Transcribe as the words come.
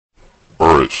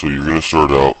Alright, so you're going to start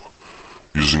out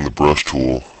using the brush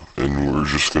tool, and we're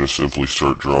just going to simply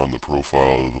start drawing the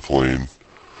profile of the plane.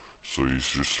 So you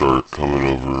just start coming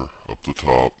over up the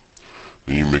top,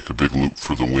 then you make a big loop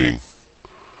for the wing.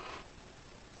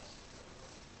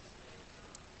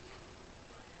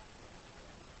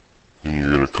 Then you're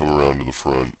going to come around to the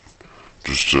front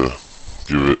just to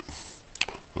give it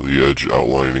the edge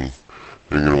outlining.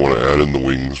 Then you're going to want to add in the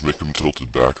wings, make them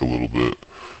tilted back a little bit,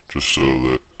 just so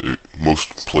that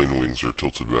most plane wings are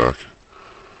tilted back,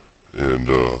 and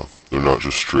they're not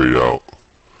just straight out.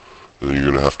 And then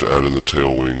you're going to have to add in the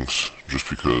tail wings, just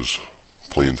because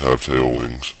planes have tail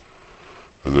wings.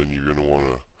 And then you're going to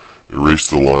want to erase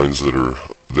the lines that are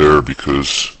there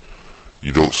because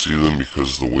you don't see them,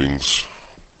 because the wings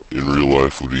in real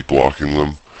life would be blocking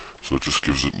them. So it just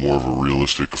gives it more of a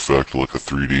realistic effect, like a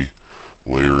 3D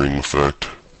layering effect.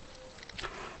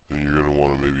 Then you're going to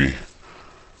want to maybe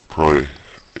probably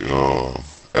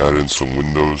add in some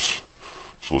windows.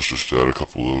 So let's just add a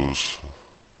couple of those.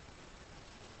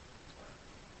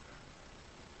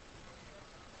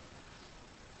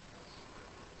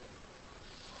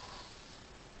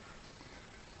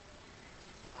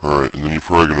 Alright, and then you're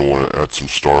probably going to want to add some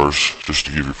stars just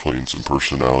to give your plane some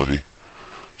personality.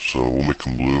 So we'll make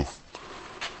them blue.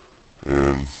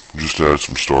 And just add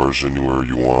some stars anywhere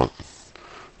you want.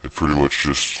 It pretty much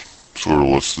just sort of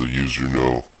lets the user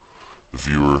know, the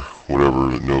viewer,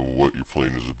 whatever, know what your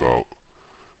plane is about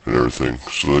and everything.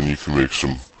 So then you can make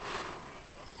some,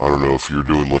 I don't know, if you're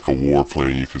doing like a war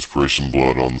plane, you can spray some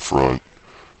blood on the front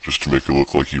just to make it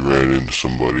look like you ran into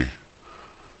somebody.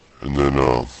 And then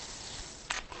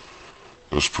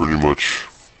that's pretty much,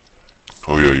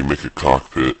 oh yeah, you make a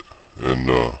cockpit,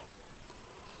 and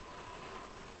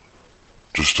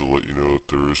just to let you know that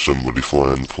there is somebody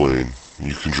flying the plane.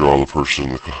 You can draw the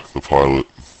person, the pilot.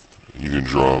 You can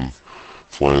draw them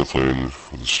flying the plane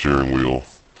with the steering wheel.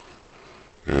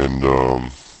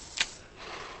 And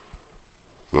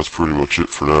that's pretty much it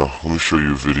for now. Let me show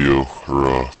you a video, or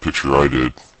a picture I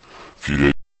did a few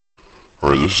days.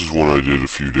 Alright, this is one I did a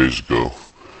few days ago.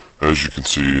 As you can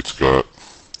see, it's got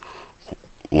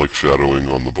like shadowing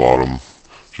on the bottom,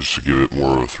 just to give it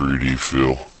more of a 3D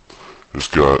feel. It's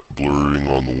got blurring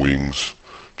on the wings,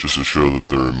 just to show that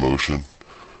they're in motion.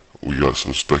 We got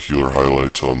some specular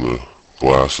highlights on the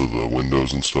glass of the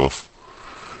windows and stuff.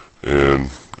 And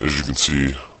as you can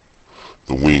see,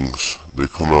 the wings, they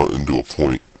come out into a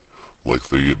point, like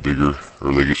they get bigger,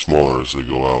 or they get smaller as they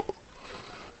go out.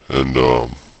 And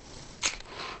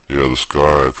yeah, the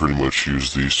sky, I pretty much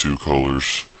used these two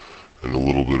colors and a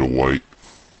little bit of white.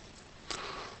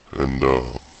 And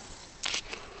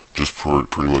just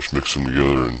pretty much mix them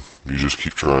together, and you just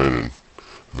keep trying, and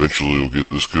eventually you'll get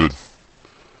this good.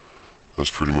 That's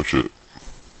pretty much it.